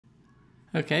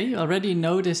Okay, you already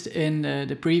noticed in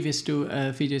the previous two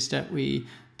videos that we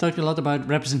talked a lot about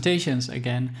representations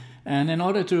again. And in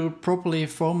order to properly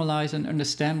formalize and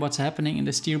understand what's happening in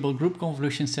the steerable group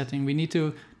convolution setting, we need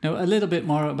to know a little bit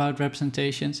more about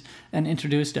representations and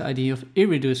introduce the idea of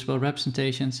irreducible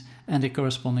representations and the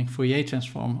corresponding Fourier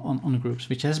transform on groups,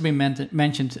 which has been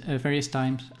mentioned various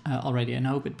times already, and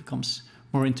I hope it becomes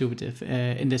more intuitive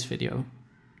in this video.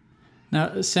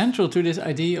 Now, central to this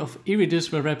idea of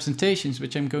irreducible representations,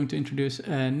 which I'm going to introduce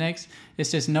next,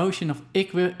 is this notion of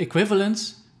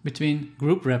equivalence between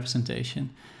group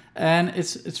representation. And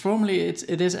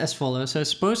it is as follows. So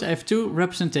suppose I have two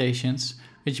representations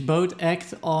which both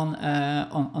act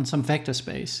on some vector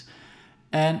space.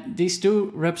 And these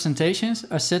two representations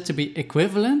are said to be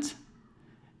equivalent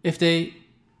if they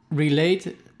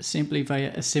relate simply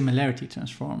via a similarity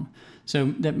transform.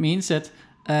 So that means that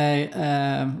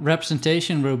a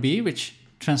representation rho b, which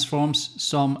transforms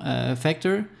some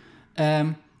vector,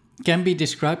 can be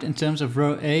described in terms of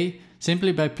rho a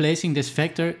simply by placing this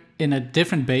vector in a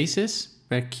different basis,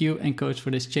 where Q encodes for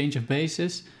this change of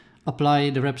basis, apply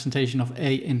the representation of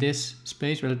A in this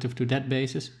space relative to that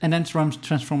basis, and then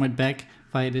transform it back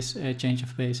via this change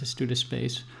of basis to the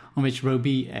space on which rho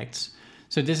B acts.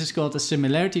 So this is called a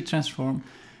similarity transform,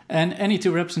 and any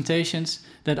two representations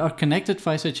that are connected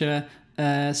by such a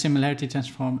similarity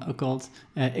transform are called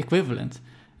equivalent.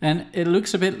 And it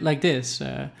looks a bit like this.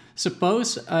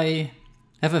 Suppose I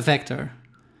have a vector,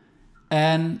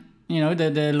 and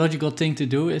the logical thing to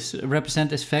do is represent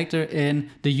this vector in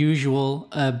the usual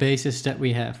basis that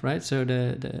we have, right? So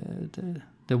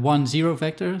the 1, 0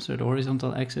 vector, so the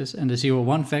horizontal axis, and the 0,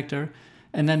 1 vector,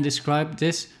 and then describe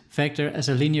this vector as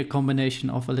a linear combination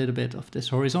of a little bit of this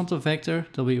horizontal vector,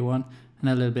 W1, and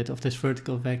a little bit of this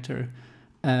vertical vector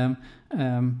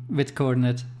with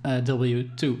coordinate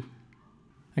W2.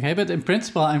 Okay, but in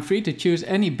principle, I'm free to choose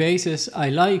any basis I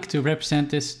like to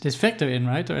represent this vector in,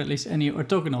 right? Or at least any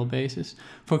orthogonal basis.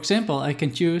 For example, I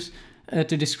can choose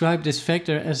to describe this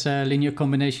vector as a linear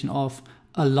combination of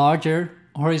a larger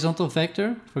horizontal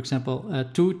vector, for example,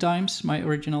 2 times my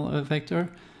original vector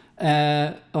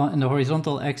on the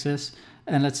horizontal axis,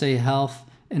 and let's say half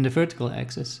in the vertical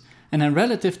axis. And then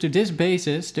relative to this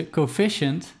basis, the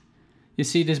coefficient, you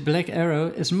see this black arrow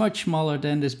is much smaller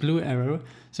than this blue arrow.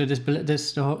 So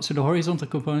the horizontal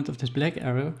component of this black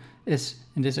arrow is,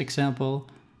 in this example,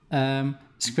 a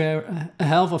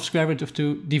half of square root of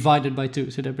 2 divided by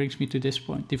 2. So that brings me to this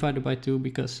point, divided by 2,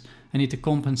 because I need to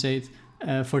compensate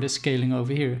for the scaling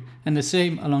over here. And the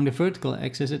same along the vertical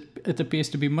axis. It appears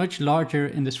to be much larger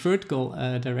in this vertical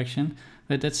direction,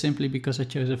 but that's simply because I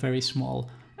chose a very small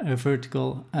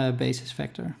vertical basis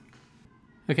vector.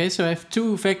 Okay, so I have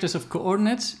two vectors of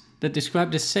coordinates that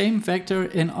describe the same vector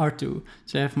in R2.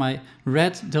 So I have my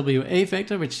red WA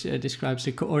vector, which describes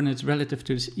the coordinates relative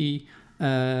to this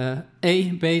A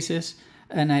basis,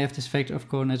 and I have this vector of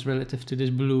coordinates relative to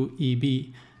this blue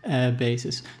EB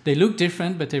basis. They look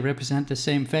different, but they represent the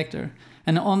same vector.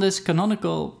 And on this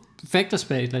canonical vector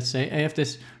space, let's say, I have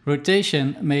this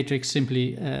rotation matrix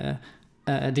simply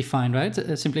defined, right?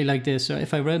 Simply like this. So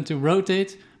if I want to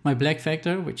rotate my black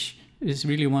vector, which is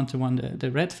really one-to-one the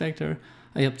red vector,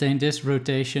 I obtain this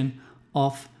rotation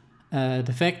of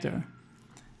the vector.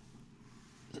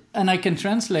 And I can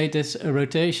translate this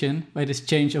rotation by this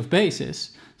change of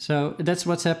basis. So that's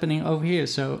what's happening over here.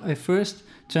 So I first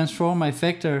transform my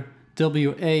vector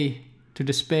WA to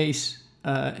the space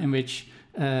in which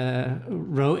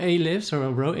rho A lives, or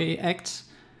rho A acts,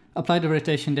 apply the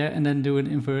rotation there, and then do an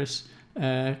inverse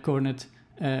coordinate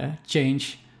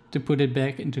change to put it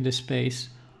back into the space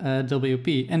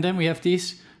WP. And then we have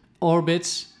these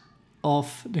orbits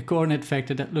of the coordinate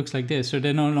vector that looks like this. So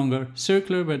they're no longer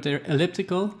circular, but they're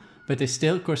elliptical, but they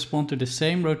still correspond to the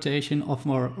same rotation of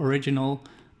our original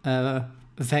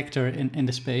vector in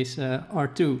the space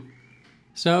R2.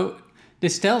 So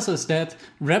this tells us that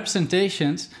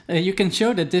representations, you can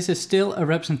show that this is still a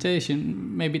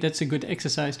representation. Maybe that's a good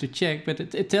exercise to check, but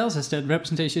it tells us that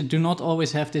representations do not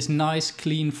always have this nice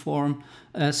clean form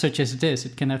such as this.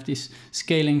 It can have these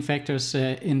scaling factors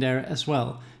in there as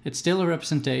well. It's still a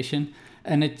representation,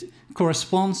 and it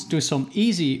corresponds to some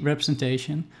easy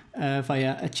representation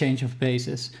via a change of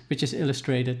basis, which is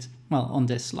illustrated, well, on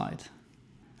this slide.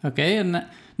 Okay, and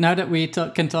now that we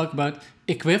can talk about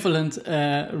equivalent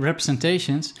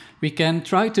representations, we can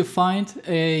try to find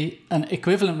an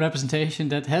equivalent representation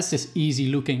that has this easy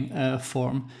looking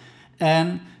form.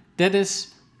 And that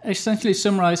is essentially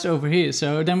summarized over here.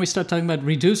 So then we start talking about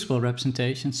reducible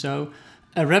representation. So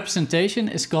a representation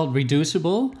is called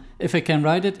reducible if I can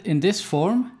write it in this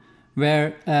form,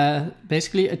 where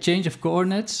basically a change of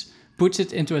coordinates puts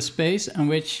it into a space in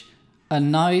which a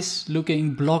nice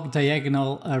looking block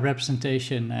diagonal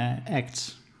representation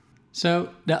acts. So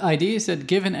the idea is that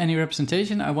given any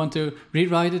representation, I want to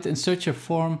rewrite it in such a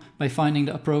form by finding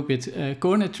the appropriate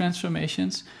coordinate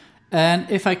transformations. And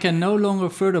if I can no longer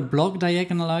further block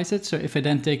diagonalize it, so if I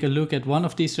then take a look at one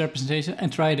of these representations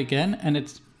and try it again, and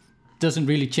it doesn't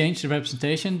really change the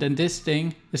representation, then this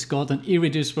thing is called an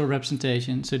irreducible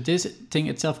representation. So this thing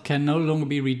itself can no longer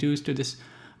be reduced to this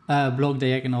block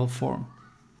diagonal form.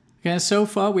 Okay, so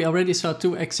far we already saw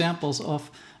two examples of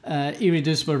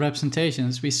irreducible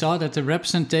representations. We saw that the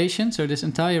representation, so this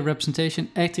entire representation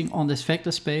acting on this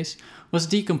vector space, was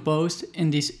decomposed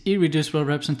in these irreducible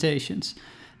representations.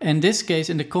 In this case,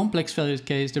 in the complex valued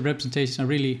case, the representations are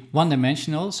really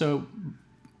one-dimensional, so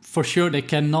for sure they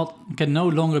can no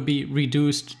longer be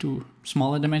reduced to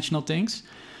smaller dimensional things.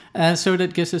 So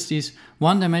that gives us these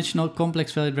one-dimensional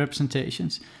complex valued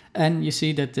representations. And you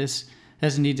see that this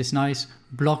has indeed this nice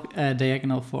block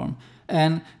diagonal form.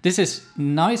 And this is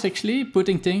nice actually,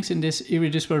 putting things in this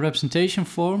irreducible representation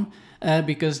form,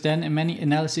 because then in many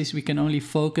analyses we can only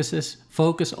focus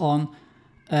on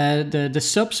the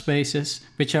subspaces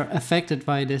which are affected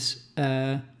by this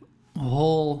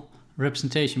whole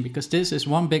representation, because this is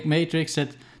one big matrix that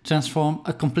transforms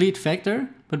a complete vector,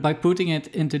 but by putting it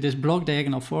into this block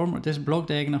diagonal form, or this block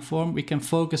diagonal form, we can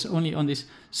focus only on these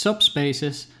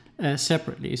subspaces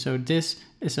separately. So this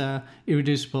is a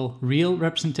irreducible real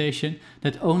representation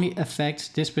that only affects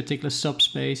this particular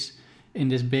subspace in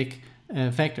this big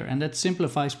vector, and that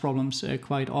simplifies problems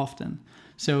quite often.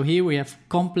 So here we have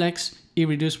complex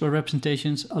irreducible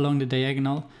representations along the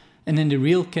diagonal, and in the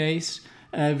real case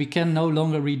we can no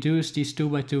longer reduce these 2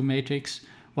 by 2 matrix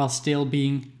while still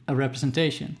being a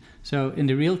representation. So in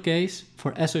the real case,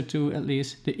 for SO2 at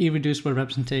least, the irreducible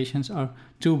representations are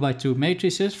 2 by 2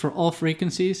 matrices for all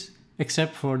frequencies,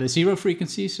 except for the zero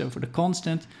frequency, so for the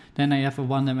constant, then I have a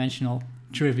one-dimensional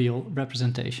trivial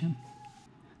representation.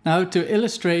 Now to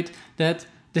illustrate that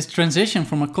this transition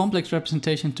from a complex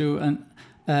representation to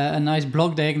a nice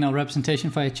block diagonal representation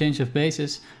via change of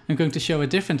basis, I'm going to show a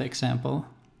different example.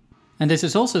 And this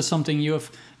is also something you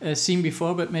have seen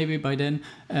before, but maybe back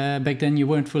then you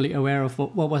weren't fully aware of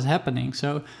what was happening.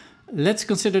 So let's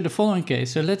consider the following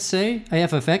case. So let's say I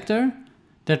have a vector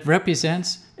that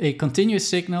represents a continuous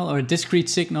signal or a discrete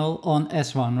signal on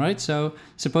S1, right? So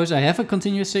suppose I have a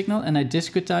continuous signal and I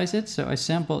discretize it. So I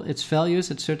sample its values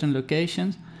at certain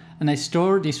locations and I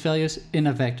store these values in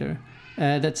a vector.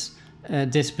 That's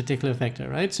this particular vector,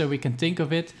 right? So we can think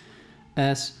of it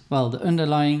as, well, the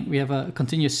underlying, we have a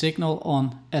continuous signal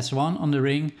on S1 on the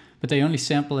ring, but I only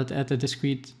sample it at a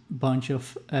discrete bunch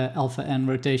of alpha n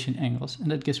rotation angles.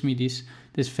 And that gives me these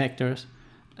vectors,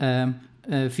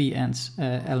 Vn's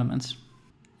elements.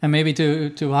 And maybe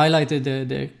to highlight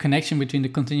the connection between the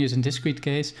continuous and discrete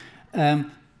case,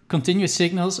 continuous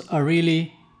signals are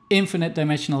really infinite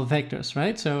dimensional vectors,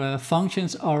 right? So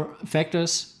functions are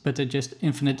vectors, but they're just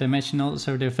infinite dimensional.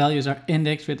 So their values are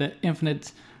indexed with an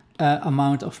infinite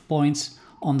amount of points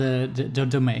on the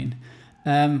domain.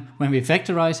 When we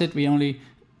vectorize it, we only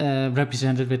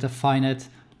represent it with a finite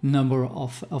number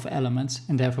of elements,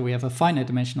 and therefore we have a finite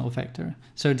dimensional vector.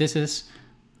 So this is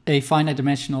a finite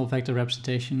dimensional vector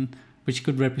representation which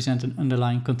could represent an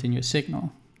underlying continuous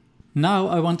signal. Now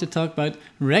I want to talk about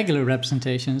regular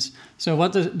representations. So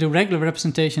what do regular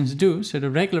representations do? So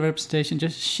the regular representation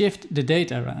just shift the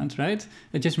data around, right?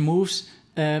 It just moves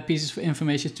pieces of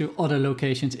information to other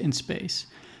locations in space.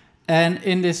 And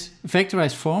in this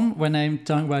vectorized form, when I'm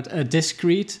talking about a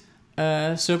discrete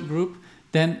subgroup,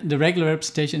 then the regular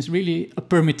representation is really a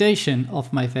permutation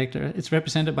of my vector. It's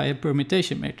represented by a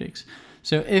permutation matrix.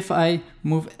 So if I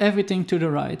move everything to the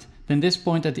right, then this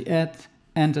point at the end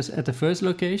enters at the first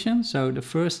location. So the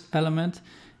first element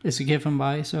is given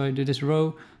by, so I do this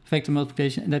row vector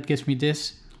multiplication, and that gives me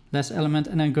this last element,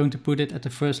 and I'm going to put it at the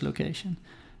first location.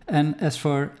 And as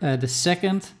for the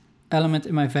second element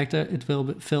in my vector, it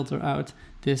will filter out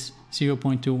this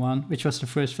 0.21, which was the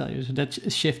first value. So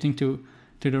that's shifting to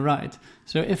the right.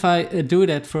 So if I do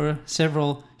that for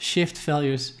several shift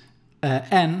values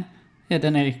n,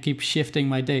 then I keep shifting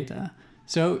my data.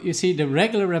 So you see the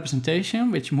regular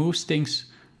representation, which moves things,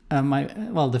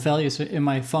 the values in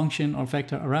my function or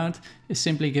vector around, is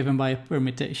simply given by a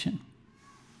permutation.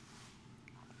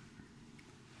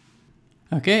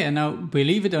 Okay, and now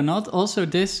believe it or not, also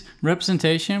this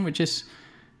representation, which is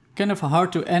kind of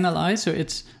hard to analyze, so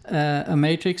it's a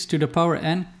matrix to the power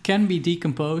n, can be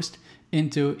decomposed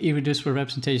into irreducible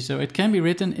representation. So it can be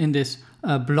written in this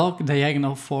block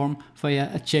diagonal form via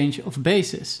a change of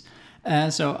basis.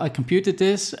 So I computed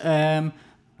this.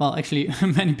 well, actually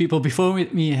many people before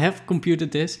me have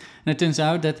computed this, and it turns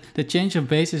out that the change of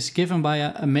basis is given by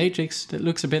a matrix that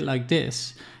looks a bit like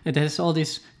this. It has all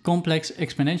these complex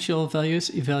exponential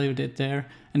values evaluated there,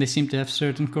 and they seem to have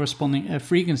certain corresponding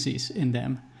frequencies in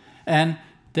them. And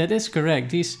that is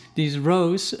correct. These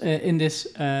rows in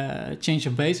this change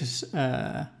of basis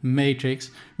matrix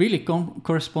really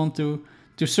correspond to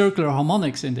circular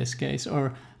harmonics in this case,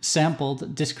 or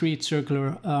sampled discrete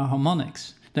circular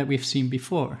harmonics that we've seen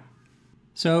before.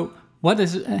 So what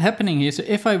is happening here? So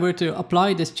if I were to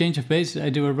apply this change of basis, I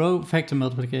do a row vector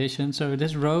multiplication. So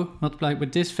this row multiplied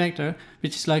with this vector,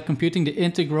 which is like computing the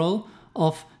integral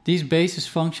of these basis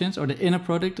functions, or the inner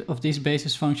product of these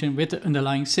basis function with the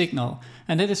underlying signal.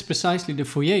 And that is precisely the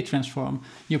Fourier transform.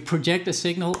 You project a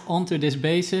signal onto this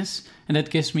basis, and that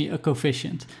gives me a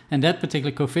coefficient. And that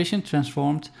particular coefficient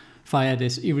transformed via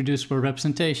this irreducible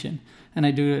representation. And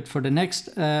I do it for the next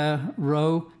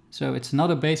row. So it's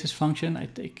not a basis function. I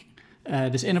take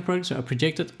this inner product, so I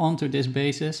project it onto this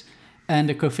basis, and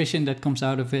the coefficient that comes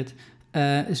out of it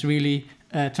is really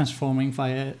transforming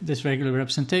via this regular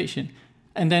representation.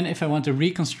 And then if I want to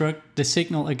reconstruct the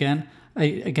signal again,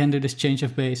 I again do this change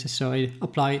of basis. So I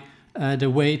apply the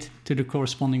weight to the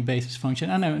corresponding basis function,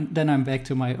 and then I'm back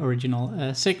to my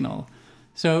original signal.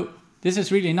 So this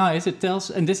is really nice. It tells,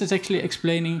 and this is actually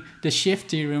explaining the shift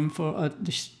theorem for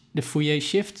the Fourier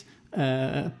shift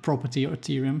property or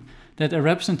theorem, that a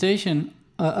representation,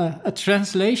 a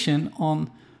translation on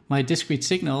my discrete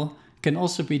signal can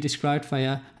also be described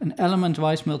via an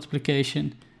element-wise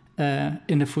multiplication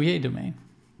in the Fourier domain.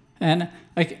 And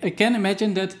I can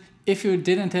imagine that if you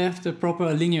didn't have the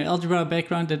proper linear algebra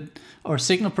background or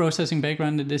signal processing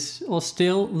background, that this all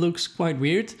still looks quite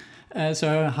weird.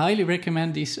 So I highly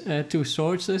recommend these two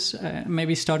sources,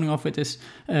 maybe starting off with this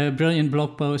brilliant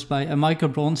blog post by Michael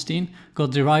Bronstein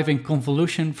called Deriving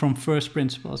Convolution from First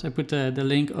Principles. I put the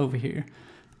link over here.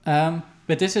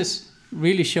 But this is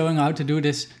really showing how to do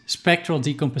this spectral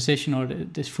decomposition, or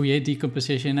this Fourier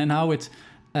decomposition, and how it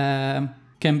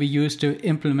can be used to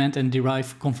implement and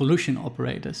derive convolution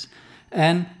operators.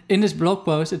 And in this blog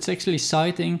post, it's actually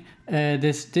citing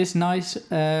this nice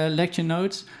lecture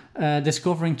notes,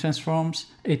 Discovering Transforms,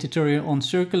 a tutorial on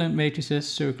circulant matrices,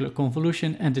 circular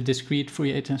convolution, and the discrete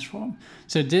Fourier transform.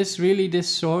 So this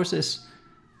source is,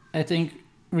 I think,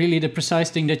 really the precise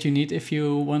thing that you need if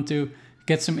you want to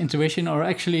get some intuition or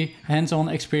actually hands-on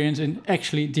experience in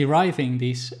actually deriving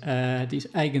these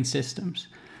eigensystems.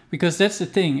 Because that's the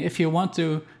thing, if you want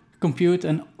to compute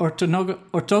an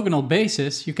orthogonal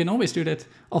basis, you can always do that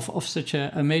of such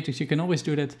a matrix. You can always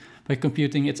do that by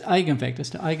computing its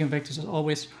eigenvectors. The eigenvectors are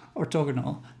always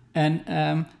orthogonal.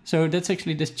 And so that's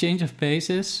actually this change of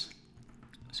basis,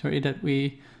 that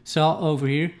we saw over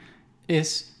here,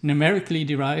 is numerically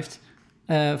derived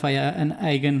via an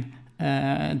eigen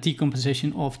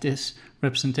decomposition of this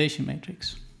representation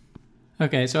matrix.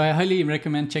 Okay, so I highly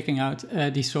recommend checking out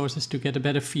these sources to get a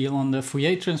better feel on the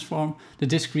Fourier transform, the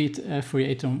discrete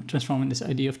Fourier transform, and this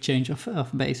idea of change of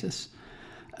basis.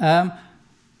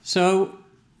 So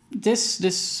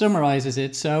this summarizes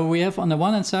it. So we have, on the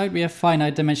one hand side, we have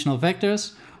finite dimensional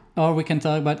vectors, or we can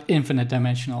talk about infinite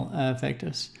dimensional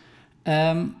vectors.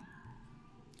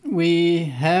 We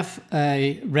have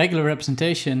a regular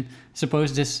representation.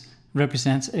 Suppose this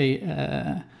represents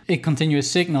a continuous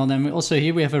signal, then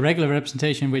we have a regular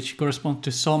representation which corresponds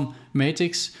to some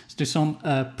matrix, to some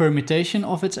permutation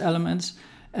of its elements,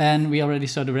 and we already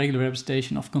saw the regular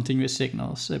representation of continuous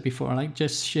signals before, like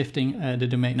just shifting the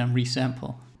domain and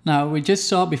resample. Now, we just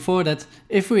saw before that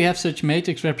if we have such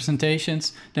matrix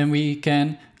representations, then we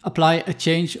can apply a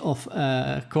change of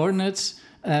coordinates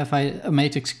via a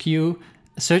matrix Q,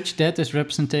 such that this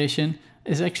representation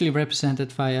is actually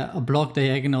represented via a block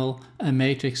diagonal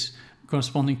matrix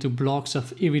corresponding to blocks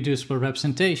of irreducible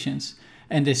representations.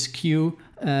 And this Q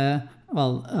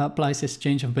applies this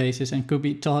change of basis and could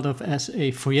be thought of as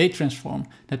a Fourier transform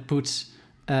that puts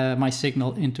my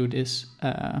signal into this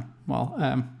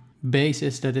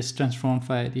basis that is transformed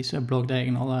via these block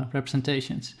diagonal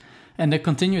representations. And the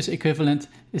continuous equivalent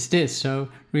is this. So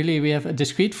really we have a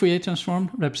discrete Fourier transform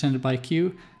represented by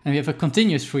Q, and we have a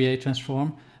continuous Fourier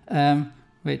transform,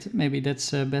 maybe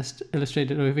that's best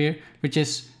illustrated over here, which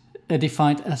is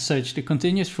defined as such. The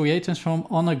continuous Fourier transform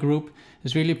on a group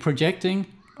is really projecting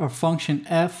our function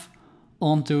f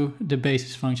onto the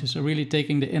basis function. So really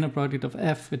taking the inner product of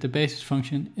f with the basis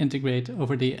function, integrate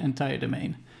over the entire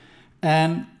domain.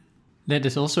 And that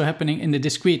is also happening in the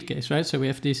discrete case, right? So we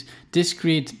have these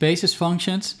discrete basis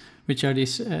functions, which are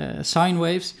these sine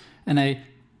waves, and I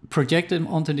project them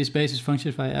onto these basis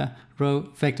functions via row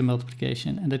vector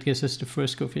multiplication, and that gives us the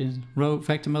first coefficient. Row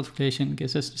vector multiplication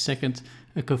gives us the second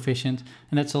coefficient,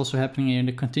 and that's also happening here in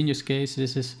the continuous case.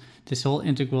 This whole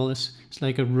integral is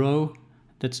like a row,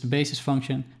 that's the basis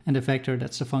function, and the vector,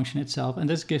 that's the function itself, and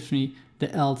this gives me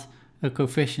the nth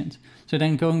coefficient. So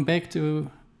then going back to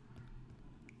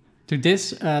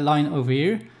this line over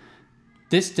here,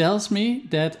 this tells me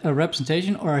that a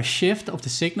representation or a shift of the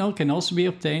signal can also be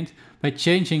obtained by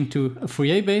changing to a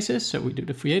Fourier basis. So we do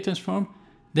the Fourier transform,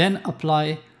 then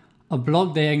apply a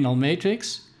block diagonal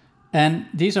matrix. And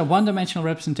these are one-dimensional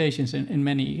representations in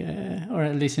many, or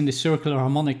at least in the circular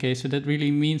harmonic case. So that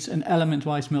really means an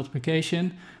element-wise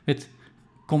multiplication with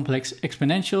complex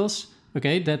exponentials,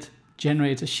 okay, that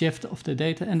generates a shift of the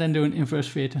data, and then do an inverse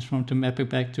Fourier transform to map it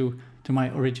back to my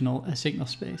original signal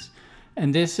space.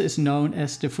 And this is known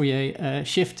as the Fourier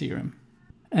shift theorem.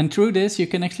 And through this, you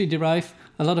can actually derive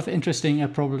a lot of interesting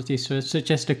properties,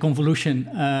 such as the convolution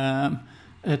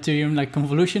theorem. Like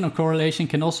convolution or correlation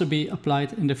can also be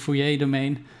applied in the Fourier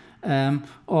domain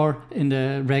or in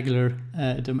the regular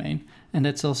domain. And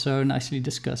that's also nicely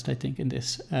discussed, I think, in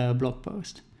this blog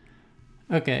post.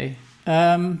 Okay,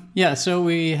 yeah, so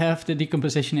we have the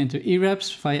decomposition into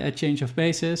E-reps via a change of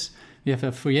basis. We have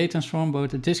a Fourier transform,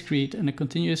 both a discrete and a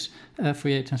continuous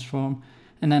Fourier transform.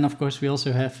 And then, of course, we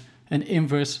also have an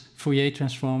inverse Fourier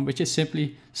transform, which is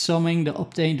simply summing the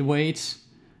obtained weights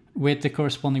with the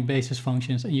corresponding basis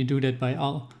functions. And you do that by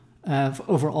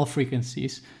over all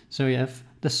frequencies. So you have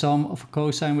the sum of a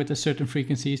cosine with a certain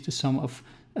frequencies, the sum of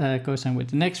cosine with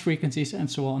the next frequencies, and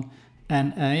so on.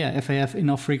 And yeah, if I have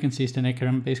enough frequencies, then I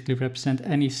can basically represent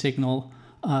any signal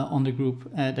on the group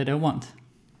that I want.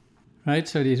 Right,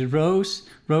 so these rows,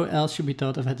 row L should be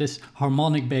thought of as this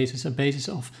harmonic basis, a basis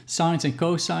of sines and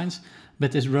cosines,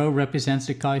 but this row represents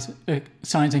the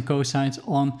sines and cosines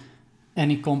on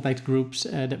any compact groups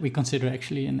that we consider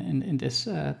actually in this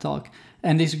talk.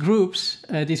 And these groups,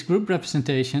 these group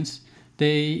representations,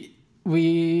 when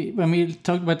we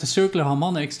talked about the circular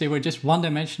harmonics, they were just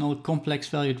one-dimensional complex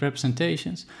valued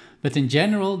representations, but in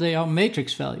general they are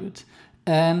matrix valued.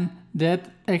 And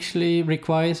that actually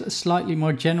requires a slightly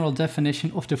more general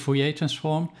definition of the Fourier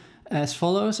transform as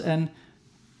follows. And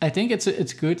I think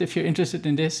it's good, if you're interested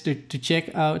in this, to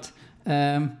check out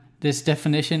this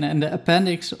definition and the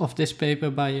appendix of this paper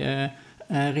by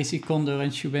Rishi Kondor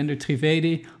and Shubhendu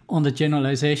Trivedi on the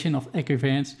generalization of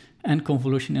equivariance and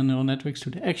convolutional neural networks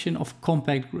to the action of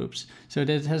compact groups. So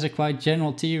that has a quite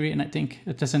general theory, and I think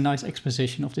it has a nice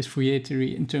exposition of this Fourier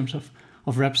theory in terms of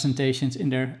representations in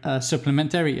their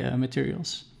supplementary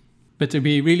materials. But to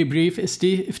be really brief,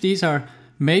 if these are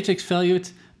matrix valued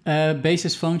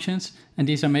basis functions and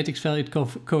these are matrix valued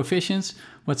coefficients,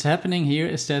 what's happening here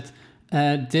is that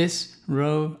this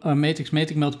row or matrix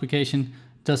multiplication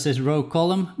does this row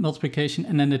column multiplication,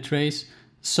 and then the trace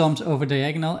sums over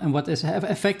diagonal. And what is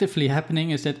effectively happening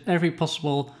is that every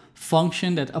possible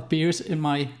function that appears in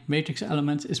my matrix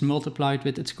element is multiplied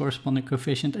with its corresponding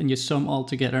coefficient, and you sum all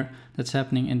together. That's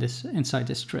happening inside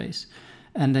this trace.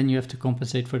 And then you have to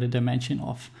compensate for the dimension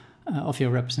of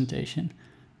your representation.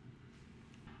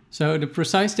 So the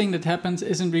precise thing that happens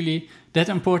isn't really that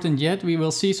important yet. We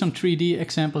will see some 3D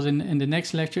examples in the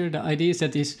next lecture. The idea is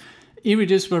that these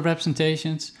irreducible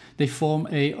representations, they form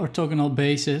a orthogonal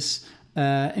basis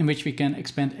in which we can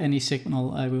expand any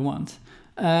signal we want.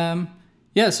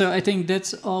 Yeah, so I think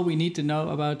that's all we need to know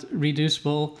about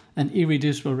reducible and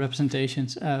irreducible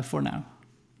representations for now.